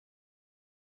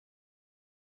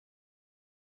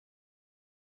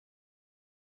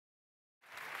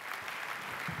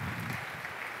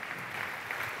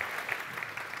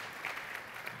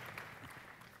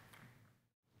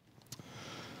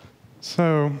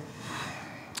So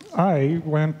I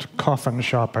went coffin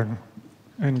shopping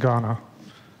in Ghana.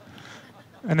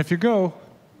 And if you're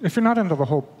not into the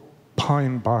whole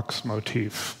pine box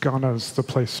motif, Ghana's the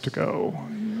place to go.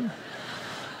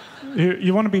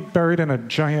 You want to be buried in a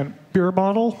giant beer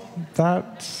bottle?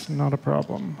 That's not a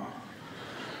problem.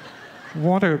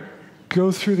 Want to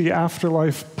go through the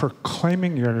afterlife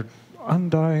proclaiming your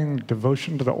undying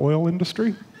devotion to the oil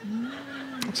industry?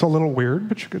 It's a little weird,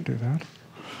 but you could do that.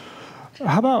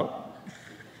 How about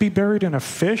be buried in a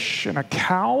fish, in a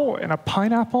cow, in a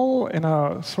pineapple, in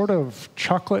a sort of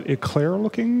chocolate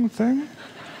eclair-looking thing?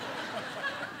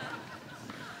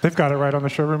 They've got it right on the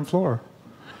showroom floor.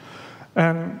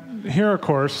 And here, of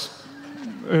course,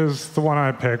 is the one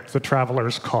I picked, the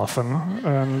traveler's coffin.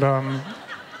 And,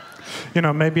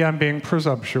 maybe I'm being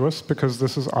presumptuous because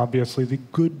this is obviously the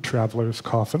good traveler's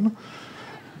coffin.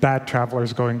 Bad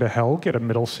travelers going to hell get a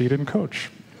middle seat in coach.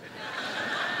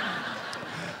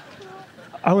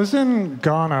 I was in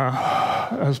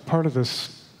Ghana as part of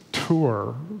this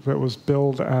tour that was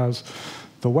billed as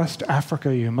the West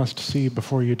Africa you must see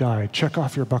before you die. Check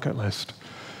off your bucket list.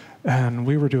 And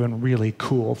we were doing really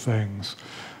cool things.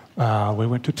 We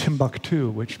went to Timbuktu,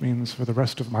 which means for the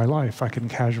rest of my life, I can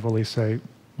casually say,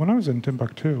 when I was in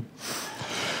Timbuktu.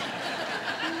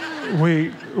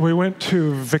 We went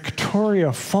to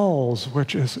Victoria Falls,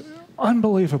 which is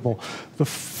unbelievable. The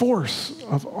force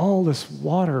of all this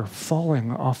water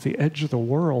falling off the edge of the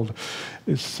world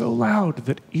is so loud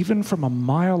that even from a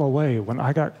mile away, when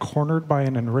I got cornered by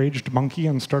an enraged monkey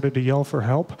and started to yell for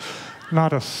help,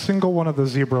 not a single one of the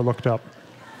zebra looked up.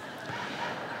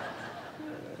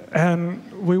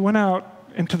 And we went out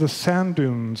into the sand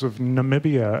dunes of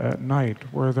Namibia at night,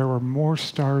 where there were more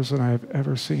stars than I've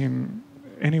ever seen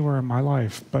anywhere in my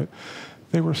life. But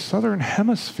they were southern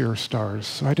hemisphere stars,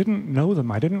 so I didn't know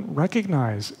them. I didn't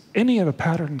recognize any of the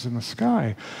patterns in the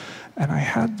sky. And I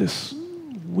had this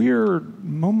weird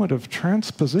moment of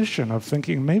transposition of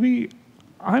thinking, maybe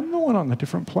I'm the one on a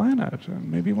different planet,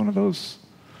 and maybe one of those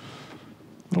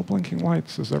little blinking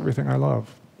lights is everything I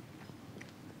love.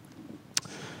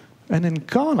 And in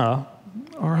Ghana,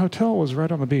 our hotel was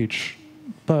right on the beach.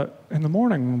 But in the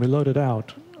morning when we loaded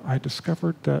out, I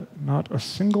discovered that not a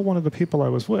single one of the people I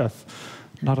was with,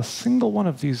 not a single one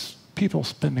of these people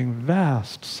spending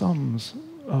vast sums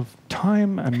of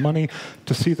time and money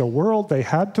to see the world they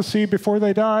had to see before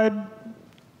they died,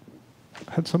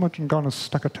 had so much in Ghana as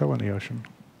stuck a toe in the ocean.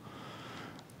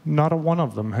 Not a one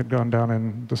of them had gone down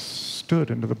and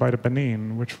stood into the Bight of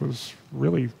Benin, which was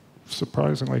really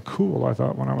surprisingly cool, I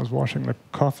thought, when I was washing the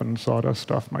coffin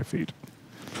sawdust off my feet.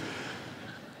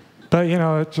 But,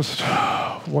 it just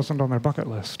wasn't on their bucket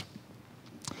list.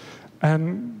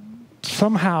 And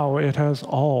somehow it has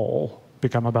all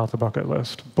become about the bucket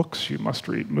list. Books you must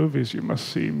read, movies you must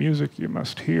see, music you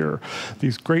must hear,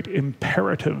 these great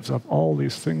imperatives of all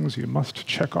these things you must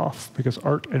check off, because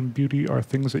art and beauty are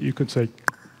things that you could say,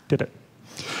 did it.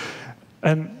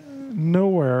 And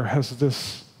nowhere has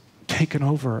this taken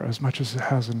over as much as it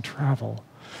has in travel.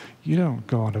 You don't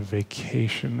go on a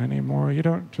vacation anymore. You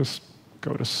don't just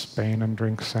go to Spain and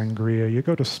drink sangria. You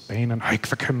go to Spain and hike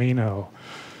the Camino.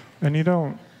 And you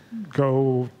don't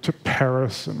go to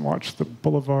Paris and watch the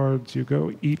boulevards. You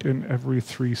go eat in every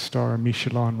 3-star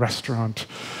Michelin restaurant.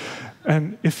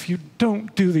 And if you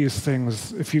don't do these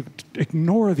things, if you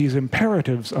ignore these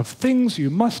imperatives of things you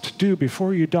must do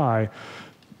before you die,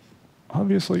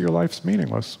 obviously your life's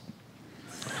meaningless.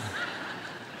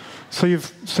 So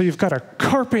you've got to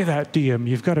carpe that diem.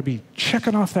 You've got to be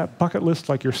checking off that bucket list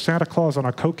like you're Santa Claus on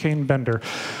a cocaine bender.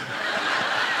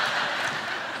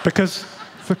 Because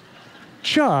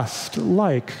just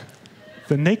like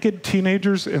the naked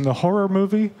teenagers in the horror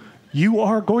movie, you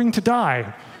are going to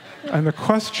die. And the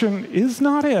question is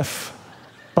not if,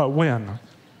 but when.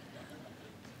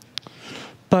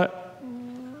 But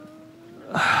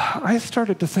I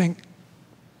started to think,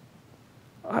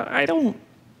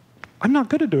 I'm not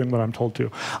good at doing what I'm told to.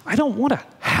 I don't want to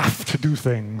have to do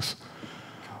things.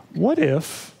 What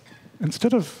if,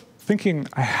 instead of thinking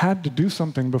I had to do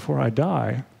something before I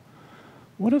die,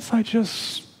 what if I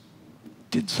just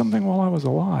did something while I was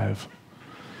alive?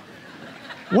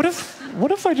 What if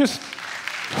I just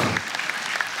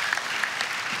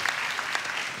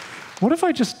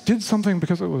did something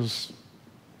because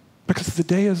the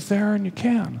day is there and you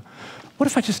can? What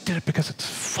if I just did it because it's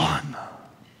fun?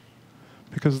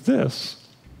 Because this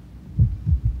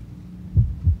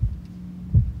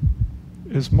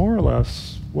is more or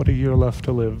less what a year left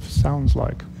to live sounds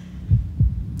like.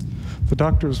 The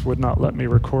doctors would not let me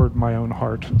record my own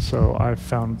heart, so I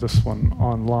found this one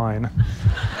online.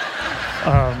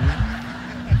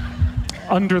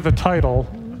 under the title,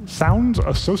 Sounds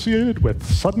Associated with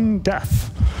Sudden Death,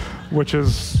 which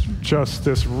is just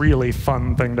this really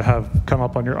fun thing to have come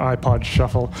up on your iPod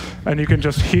shuffle. And you can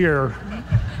just hear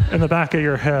in the back of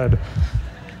your head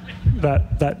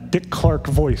that Dick Clark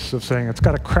voice of saying, it's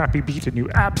got a crappy beat and you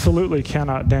absolutely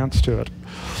cannot dance to it.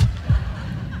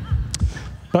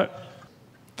 But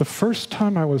the first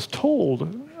time I was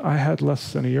told I had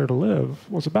less than a year to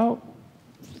live was about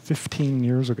 15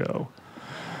 years ago.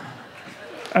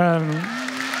 And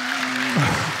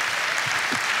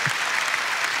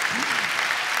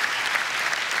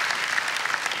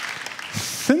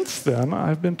since then,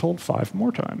 I've been told 5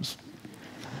 more times.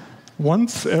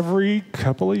 Once every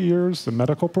couple of years, the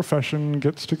medical profession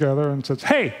gets together and says,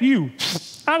 hey, you,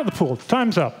 out of the pool,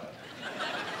 time's up.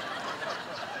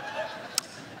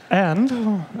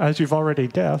 And, as you've already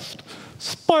guessed,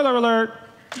 spoiler alert!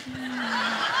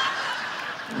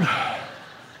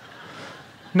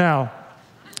 Now,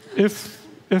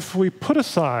 if we put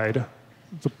aside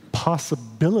the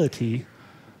possibility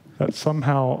that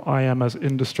somehow I am as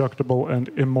indestructible and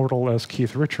immortal as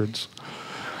Keith Richards,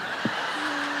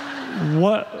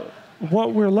 what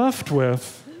we're left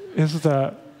with is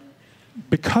that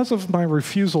because of my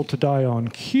refusal to die on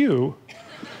cue,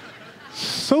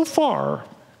 so far,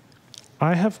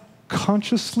 I have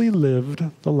consciously lived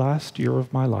the last year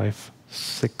of my life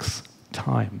 6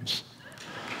 times.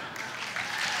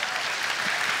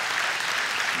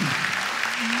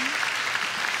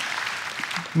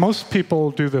 Most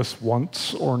people do this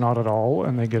once or not at all,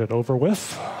 and they get it over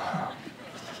with.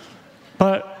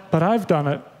 But I've done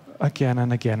it again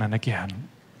and again and again.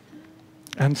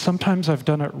 And sometimes I've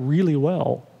done it really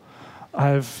well.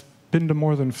 I've been to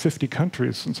more than 50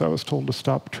 countries since I was told to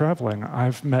stop traveling.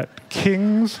 I've met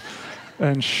kings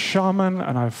and shaman,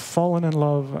 and I've fallen in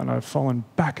love, and I've fallen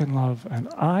back in love, and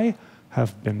I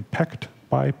have been pecked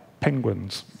by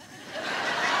penguins.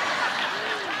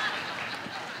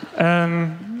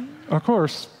 And, of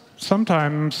course,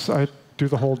 sometimes I do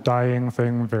the whole dying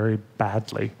thing very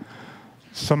badly.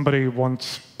 Somebody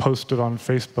once posted on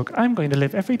Facebook, I'm going to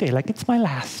live every day like it's my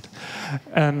last.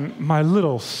 And my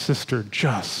little sister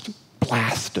just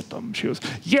blasted them. She was,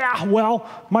 yeah, well,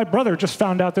 my brother just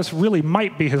found out this really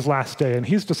might be his last day, and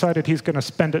he's decided he's going to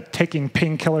spend it taking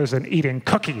painkillers and eating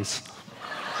cookies.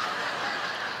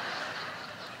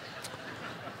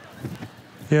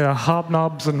 Yeah,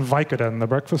 hobnobs and Vicodin, the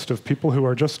breakfast of people who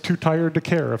are just too tired to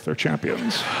care if they're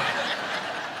champions.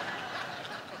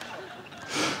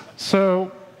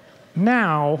 So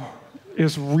now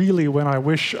is really when I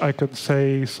wish I could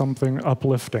say something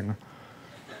uplifting.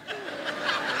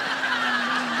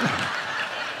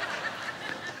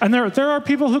 And there are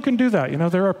people who can do that. You know,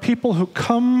 there are people who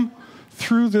come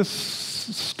through this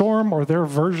storm or their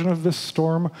version of this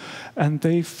storm, and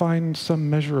they find some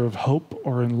measure of hope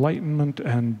or enlightenment,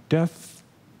 and death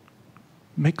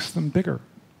makes them bigger.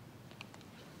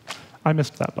 I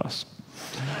missed that bus.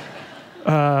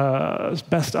 As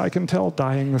best I can tell,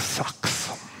 dying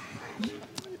sucks.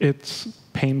 It's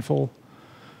painful,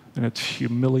 and it's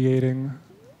humiliating,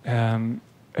 and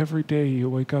every day you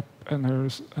wake up and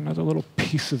there's another little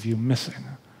piece of you missing.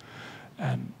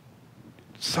 And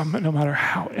no matter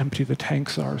how empty the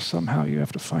tanks are, somehow you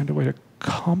have to find a way to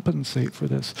compensate for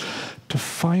this, to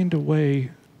find a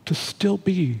way to still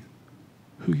be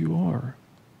who you are.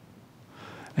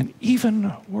 And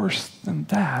even worse than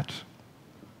that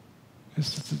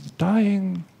is that the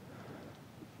dying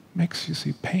makes you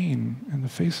see pain in the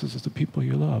faces of the people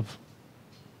you love.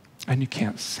 And you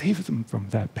can't save them from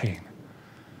that pain,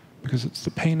 because it's the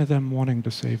pain of them wanting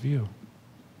to save you.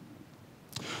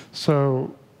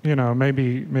 So, you know,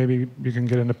 maybe you can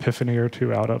get an epiphany or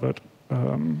 2 out of it.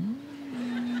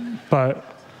 But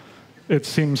it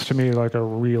seems to me like a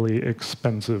really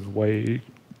expensive way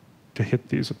to hit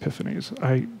these epiphanies.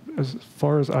 As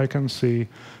far as I can see,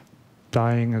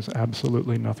 dying is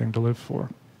absolutely nothing to live for.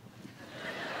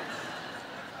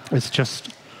 It's just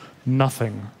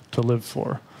nothing to live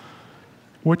for.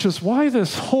 Which is why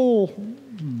this whole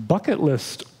bucket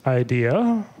list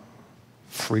idea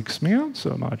freaks me out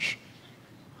so much.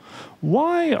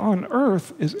 Why on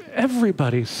earth is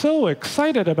everybody so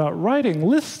excited about writing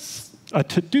lists, a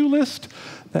to-do list,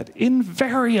 that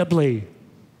invariably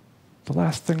the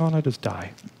last thing on it is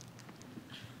die?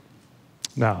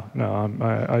 No,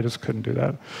 I just couldn't do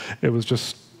that. It was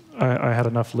just, I had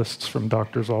enough lists from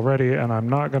doctors already, and I'm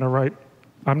not going to write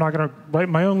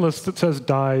my own list that says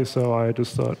die, so I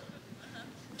just thought,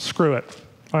 screw it.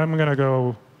 I'm going to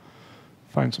go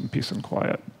find some peace and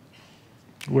quiet,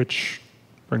 which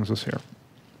brings us here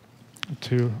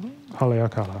to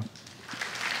Haleakala.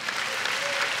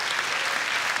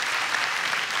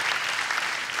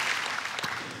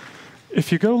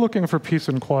 If you go looking for peace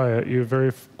and quiet, you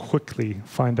very quickly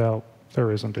find out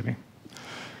there isn't any.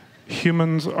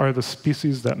 Humans are the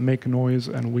species that make noise,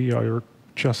 and we are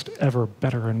just ever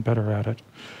better and better at it.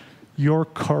 Your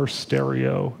car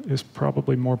stereo is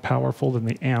probably more powerful than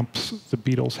the amps the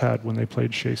Beatles had when they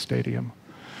played Shea Stadium.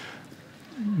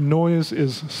 Noise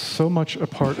is so much a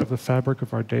part of the fabric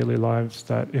of our daily lives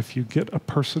that if you get a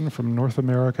person from North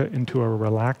America into a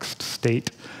relaxed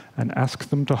state and ask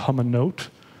them to hum a note,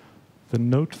 the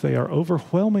note they are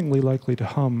overwhelmingly likely to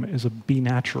hum is a B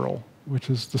natural, which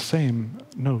is the same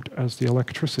note as the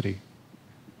electricity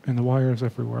in the wires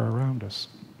everywhere around us.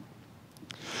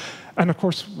 And of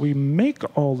course, we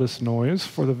make all this noise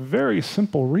for the very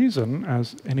simple reason,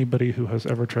 as anybody who has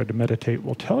ever tried to meditate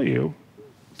will tell you,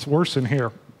 it's worse in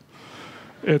here.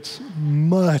 It's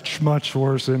much, much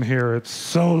worse in here. It's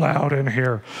so loud in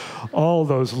here. All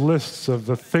those lists of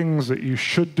the things that you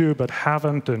should do but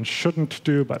haven't, and shouldn't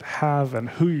do but have, and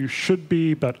who you should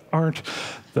be but aren't,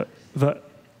 the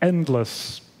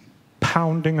endless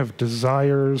pounding of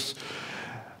desires.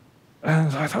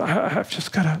 And I thought,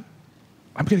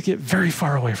 I'm going to get very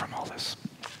far away from all this.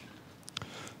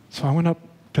 So I went up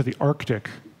to the Arctic,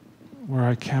 where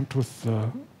I camped with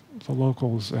the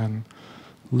locals and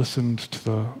listened to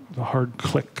the hard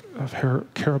click of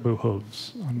caribou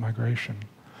hooves on migration.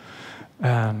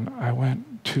 And I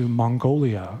went to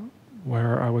Mongolia,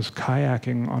 where I was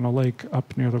kayaking on a lake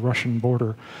up near the Russian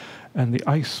border, and the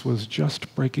ice was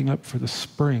just breaking up for the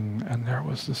spring, and there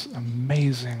was this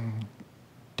amazing,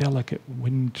 delicate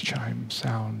wind chime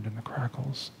sound in the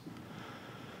crackles.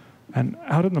 And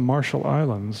out in the Marshall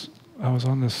Islands, I was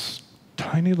on this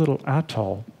tiny little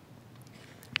atoll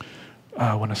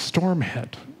when a storm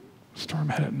hit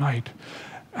at night.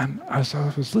 And as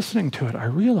I was listening to it, I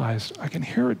realized I can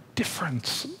hear a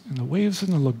difference in the waves in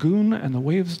the lagoon and the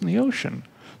waves in the ocean.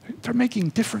 They're making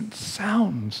different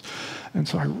sounds. And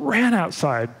so I ran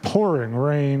outside, pouring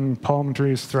rain, palm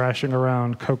trees thrashing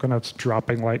around, coconuts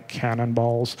dropping like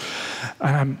cannonballs.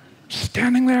 And I'm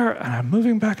standing there, and I'm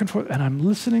moving back and forth, and I'm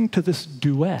listening to this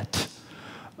duet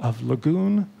of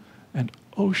lagoon and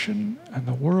ocean, and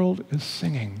the world is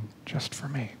singing just for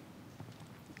me.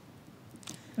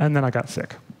 And then I got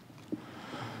sick,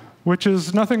 which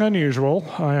is nothing unusual.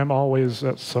 I am always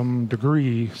at some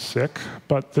degree sick,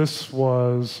 but this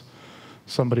was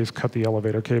somebody's cut the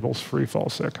elevator cables free fall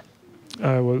sick.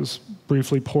 I was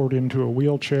briefly poured into a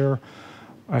wheelchair.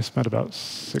 I spent about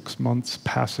 6 months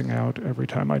passing out every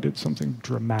time I did something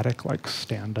dramatic like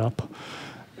stand up.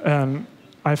 And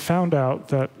I found out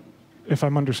that, if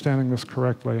I'm understanding this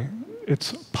correctly,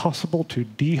 it's possible to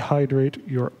dehydrate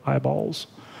your eyeballs,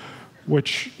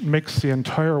 which makes the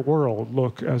entire world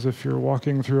look as if you're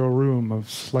walking through a room of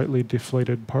slightly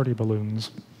deflated party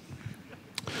balloons.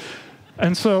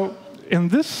 And so, in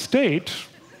this state,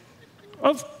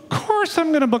 of course I'm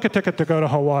going to book a ticket to go to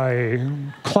Hawaii,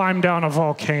 climb down a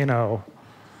volcano.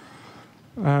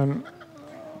 And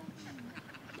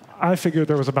I figured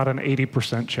there was about an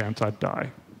 80% chance I'd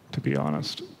die, to be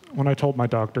honest. When I told my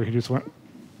doctor, he just went,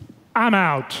 "I'm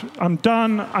out. I'm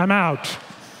done. I'm out."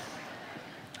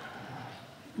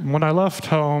 When I left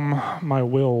home, my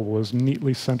will was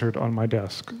neatly centered on my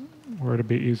desk, where it'd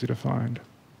be easy to find.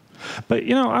 But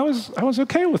I was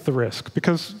okay with the risk,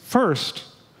 because first,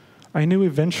 I knew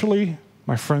eventually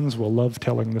my friends will love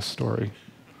telling this story.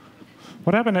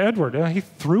 What happened to Edward? He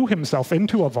threw himself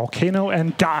into a volcano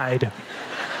and died.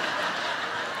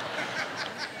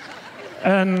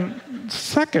 And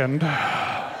second,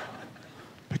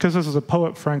 because this is a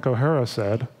poet Frank O'Hara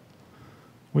said,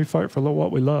 we fight for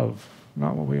what we love,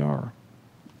 not what we are.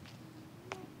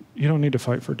 You don't need to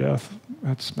fight for death.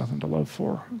 That's nothing to love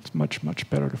for. It's much, much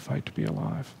better to fight to be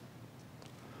alive.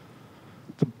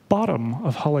 The bottom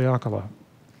of Haleakala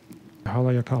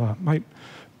might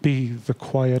be the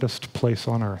quietest place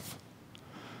on Earth.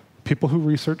 People who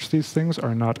research these things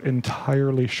are not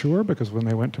entirely sure, because when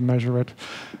they went to measure it,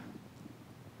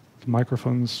 the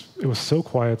microphones, it was so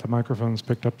quiet the microphones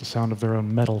picked up the sound of their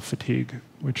own metal fatigue,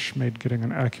 which made getting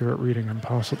an accurate reading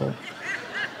impossible.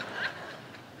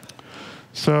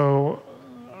 So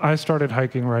I started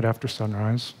hiking right after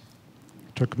sunrise.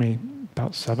 It took me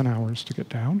about 7 hours to get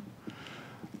down.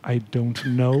 I don't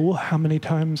know how many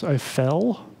times I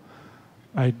fell.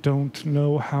 I don't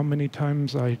know how many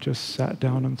times I just sat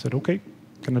down and said, okay,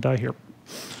 gonna die here.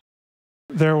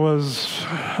 There was,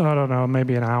 I don't know,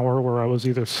 maybe an hour where I was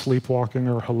either sleepwalking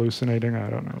or hallucinating. I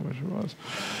don't know which it was.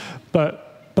 But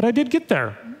I did get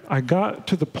there. I got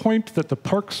to the point that the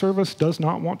Park Service does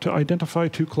not want to identify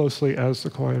too closely as the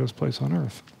quietest place on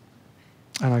Earth.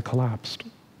 And I collapsed.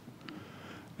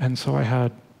 And so I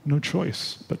had no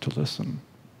choice but to listen.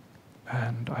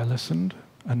 And I listened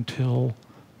until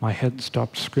my head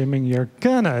stopped screaming, "You're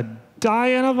gonna die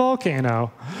in a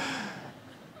volcano."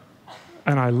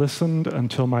 And I listened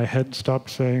until my head stopped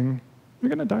saying, "You're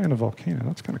gonna die in a volcano,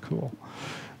 that's kind of cool."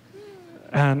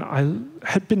 And I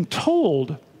had been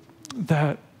told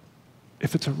that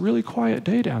if it's a really quiet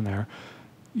day down there,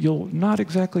 you'll not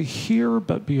exactly hear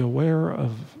but be aware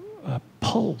of a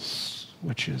pulse,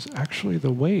 which is actually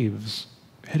the waves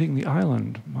hitting the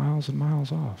island miles and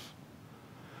miles off.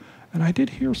 And I did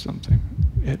hear something.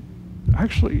 It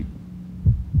actually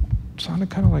sounded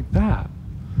kind of like that.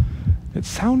 It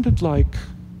sounded like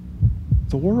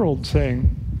the world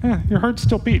saying, your heart's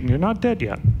still beating, you're not dead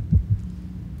yet.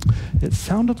 It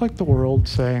sounded like the world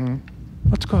saying,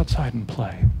 let's go outside and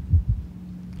play.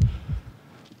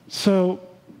 So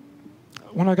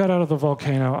when I got out of the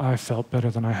volcano, I felt better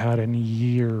than I had in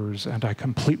years, and I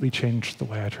completely changed the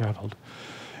way I traveled.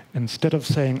 Instead of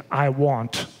saying, I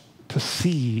want to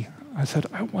see, I said,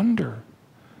 I wonder.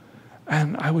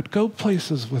 And I would go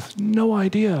places with no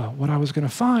idea what I was going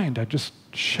to find. I'd just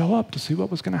show up to see what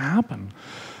was going to happen.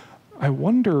 I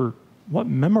wonder what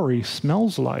memory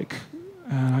smells like.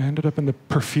 And I ended up in the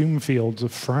perfume fields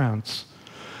of France.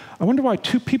 I wonder why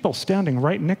two people standing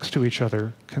right next to each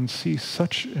other can see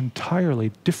such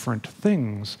entirely different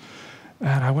things.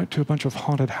 And I went to a bunch of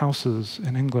haunted houses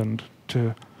in England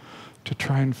to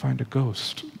try and find a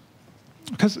ghost.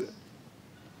 Because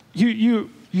your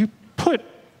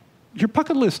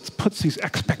bucket list puts these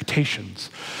expectations.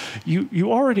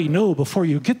 You already know before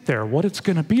you get there what it's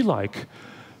going to be like.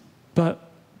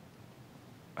 But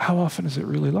how often is it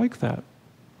really like that?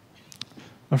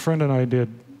 A friend and I did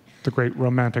the great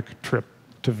romantic trip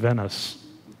to Venice.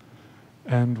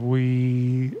 And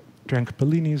we drank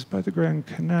Bellinis by the Grand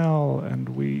Canal, and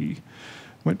we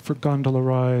went for gondola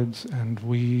rides, and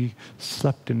we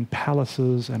slept in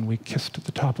palaces, and we kissed at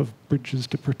the top of bridges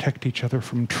to protect each other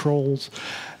from trolls.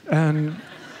 And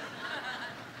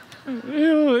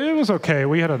it was okay.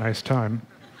 We had a nice time.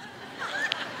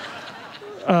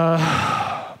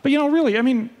 But really,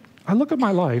 I look at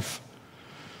my life,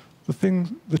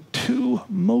 the two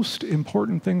most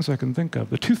important things I can think of,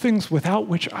 the two things without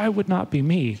which I would not be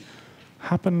me,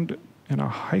 happened in a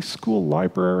high school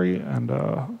library and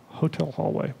a hotel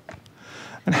hallway.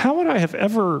 And how would I have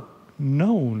ever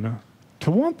known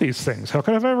to want these things? How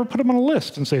could I have ever put them on a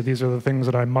list and say, these are the things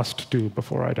that I must do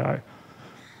before I die?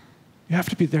 You have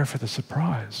to be there for the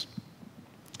surprise.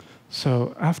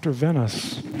 So after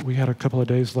Venice, we had a couple of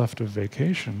days left of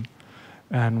vacation,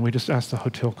 and we just asked the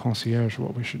hotel concierge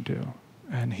what we should do.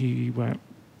 And he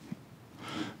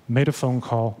made a phone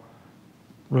call,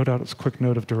 wrote out his quick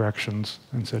note of directions,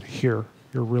 and said, here,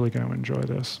 you're really going to enjoy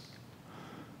this.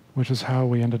 Which is how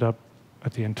we ended up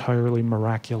at the entirely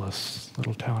miraculous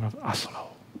little town of Asolo.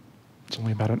 It's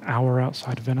only about an hour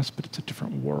outside of Venice, but it's a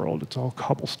different world. It's all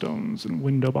cobblestones and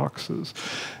window boxes.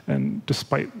 And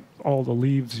despite all the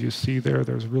leaves you see there,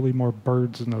 there's really more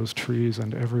birds in those trees,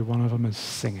 and every one of them is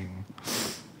singing.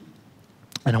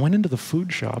 And I went into the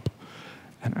food shop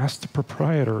and asked the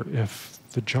proprietor if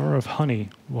the jar of honey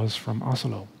was from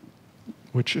Asolo,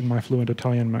 which in my fluent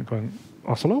Italian meant going,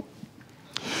 Asolo?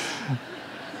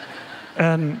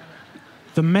 And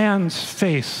the man's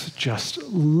face just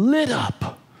lit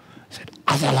up. He said,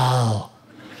 Asolo.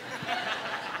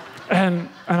 And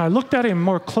I looked at him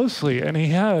more closely, and he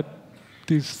had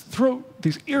these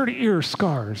ear-to-ear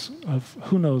scars of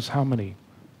who knows how many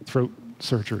throat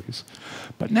surgeries.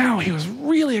 But now he was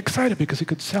really excited because he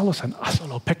could sell us an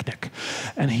Asolo picnic.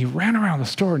 And he ran around the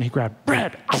store and he grabbed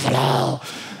bread, Asolo,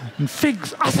 and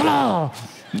figs, Asolo,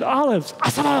 and olives,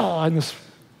 Asolo, and this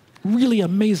really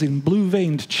amazing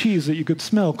blue-veined cheese that you could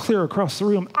smell clear across the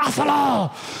room,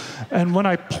 Asolo. And when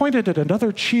I pointed at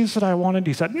another cheese that I wanted,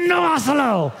 he said, no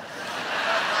Asolo.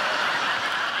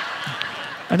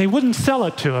 And he wouldn't sell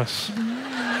it to us.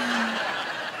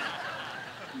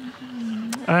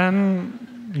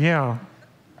 And yeah,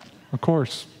 of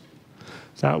course,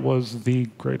 that was the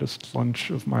greatest lunch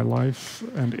of my life.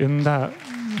 And in that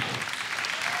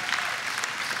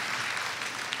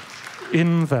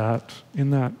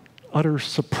utter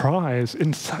surprise,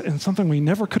 in something we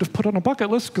never could have put on a bucket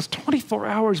list, because 24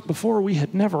 hours before we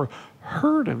had never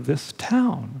heard of this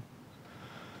town,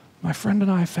 my friend and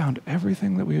I found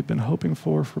everything that we had been hoping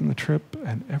for from the trip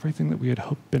and everything that we had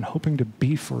been hoping to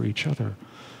be for each other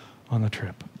on the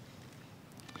trip.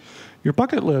 Your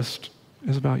bucket list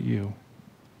is about you.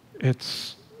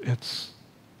 It's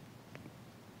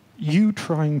you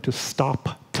trying to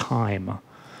stop time.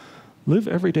 Live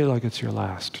every day like it's your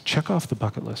last. Check off the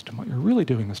bucket list. And what you're really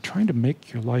doing is trying to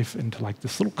make your life into like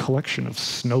this little collection of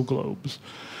snow globes.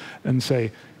 and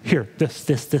say, here, this,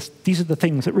 these are the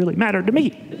things that really matter to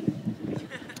me.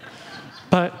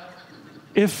 But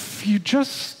if you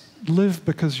just live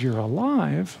because you're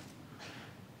alive,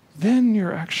 then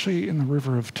you're actually in the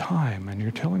river of time and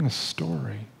you're telling a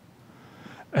story.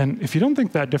 And if you don't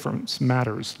think that difference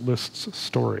matters, List's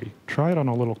story, try it on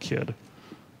a little kid.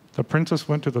 The princess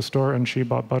went to the store and she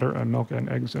bought butter and milk and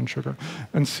eggs and sugar,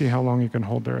 and see how long you can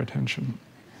hold their attention.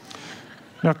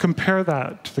 Now compare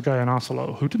that to the guy in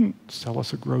Oslo who didn't sell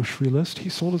us a grocery list. He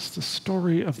sold us the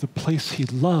story of the place he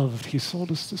loved. He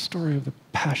sold us the story of the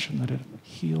passion that had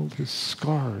healed his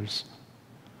scars.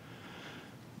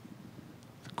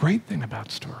 The great thing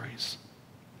about stories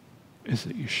is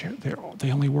that you share.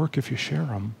 They only work if you share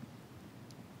them.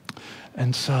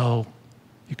 And so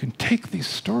you can take these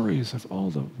stories of all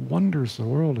the wonders the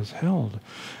world has held,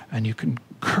 and you can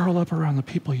curl up around the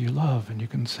people you love, and you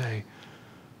can say,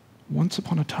 once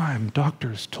upon a time,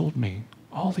 doctors told me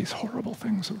all these horrible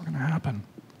things that were going to happen.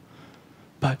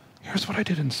 But here's what I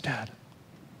did instead.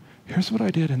 Here's what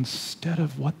I did instead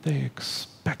of what they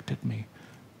expected me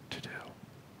to do.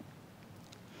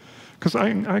 Because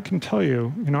I can tell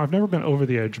you, I've never been over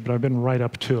the edge, but I've been right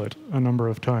up to it a number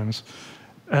of times.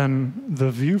 And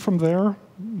the view from there,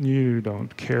 you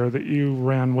don't care that you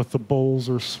ran with the bulls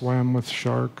or swam with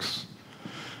sharks.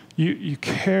 You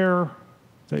care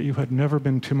that you had never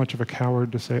been too much of a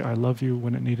coward to say, I love you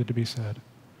when it needed to be said.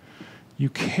 You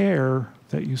care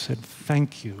that you said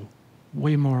thank you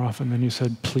way more often than you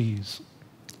said please.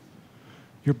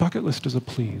 Your bucket list is a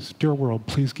please. Dear world,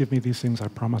 please give me these things. I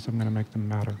promise I'm going to make them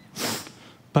matter.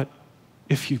 But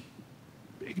if you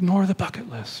ignore the bucket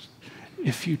list,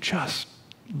 if you just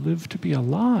live to be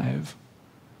alive,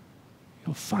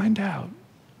 you'll find out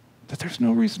that there's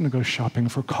no reason to go shopping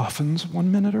for coffins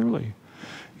 1 minute early.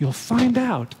 You'll find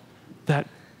out that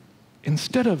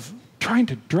instead of trying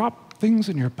to drop things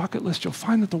in your bucket list, you'll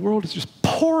find that the world is just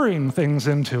pouring things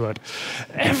into it.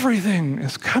 Everything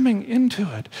is coming into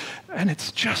it, and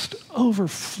it's just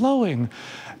overflowing.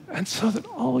 And so that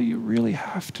all you really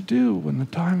have to do when the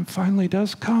time finally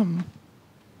does come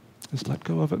is let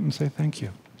go of it and say thank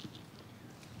you.